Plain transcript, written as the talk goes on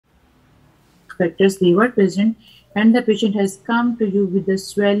factors, they were present, and the patient has come to you with the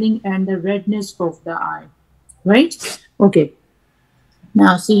swelling and the redness of the eye, right? Okay.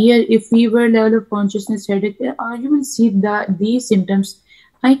 Now, see here, if fever, level of consciousness, headache, you will see that these symptoms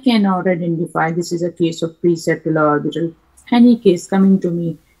I cannot identify. This is a case of preseptal orbital. Any case coming to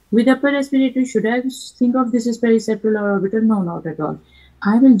me with upper respiratory, should I think of this as preseptal or orbital? No, not at all.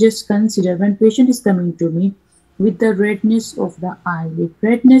 I will just consider when patient is coming to me with the redness of the eyelid,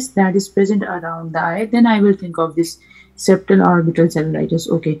 redness that is present around the eye, then I will think of this septal orbital cellulitis.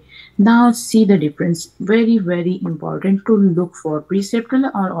 Okay, now see the difference. Very, very important to look for preseptal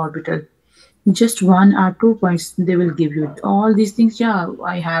or orbital. Just 1 or 2 points they will give you. All these things, yeah,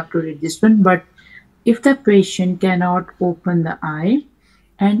 I have to read this one. But if the patient cannot open the eye,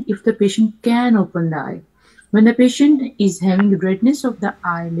 and if the patient can open the eye, when the patient is having redness of the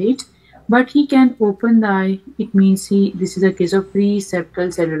eyelid, but he can open the eye, it means this is a case of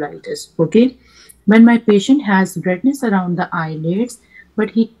preseptal cellulitis. Okay, when my patient has redness around the eyelids, but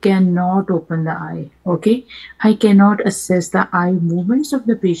he cannot open the eye, okay, I cannot assess the eye movements of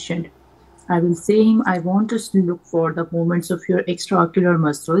the patient. I will say him, I want to look for the movements of your extraocular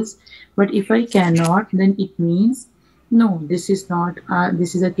muscles, but if I cannot, then it means no, this is not,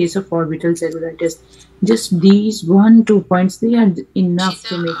 this is a case of orbital cellulitis. Just these 1-2 points, they are enough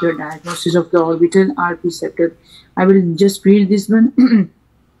to make your diagnosis of the orbital or preseptal. I will just read this one.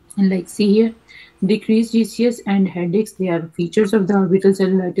 And like see here, decreased GCS and headaches, they are features of the orbital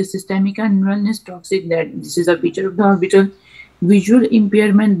cellulitis. Systemic and wellness toxic, that this is a feature of the orbital. Visual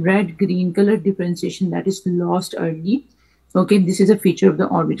impairment, red green color differentiation, that is lost early. Okay, this is a feature of the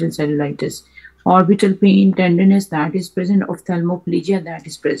orbital cellulitis. Orbital pain, tenderness, that is present. Ophthalmoplegia, that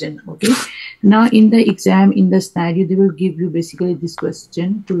is present. Okay, now in the exam, in the scenario, they will give you basically this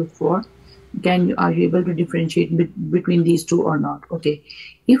question to look for. Are you able to differentiate between these two or not? Okay,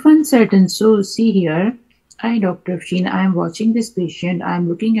 if uncertain, so see here, Dr. Afshin, I am watching this patient, I am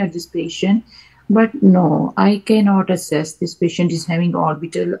looking at this patient, but no, I cannot assess this patient is having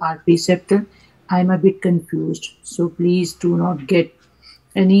orbital or preseptal. I am a bit confused. So please do not get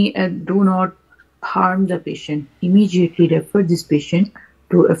any, do not harm the patient. Immediately refer this patient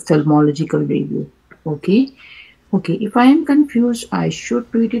to ophthalmological review. Okay. Okay, if I am confused, I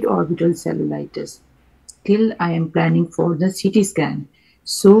should treat it orbital cellulitis till I am planning for the CT scan.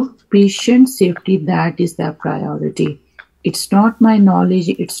 So patient safety, that is the priority. It's not my knowledge,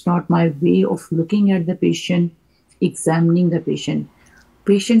 it's not my way of looking at the patient, examining the patient.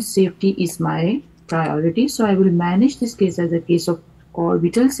 Patient safety is my priority, so I will manage this case as a case of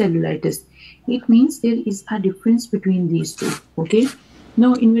orbital cellulitis. It means there is a difference between these two. Okay,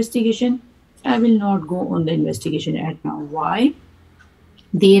 no investigation. I will not go on the investigation at now. Why?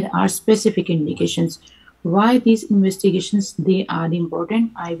 There are specific indications. Why these investigations, they are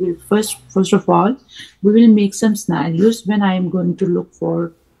important. I will first of all, we will make some scenarios when I am going to look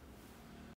for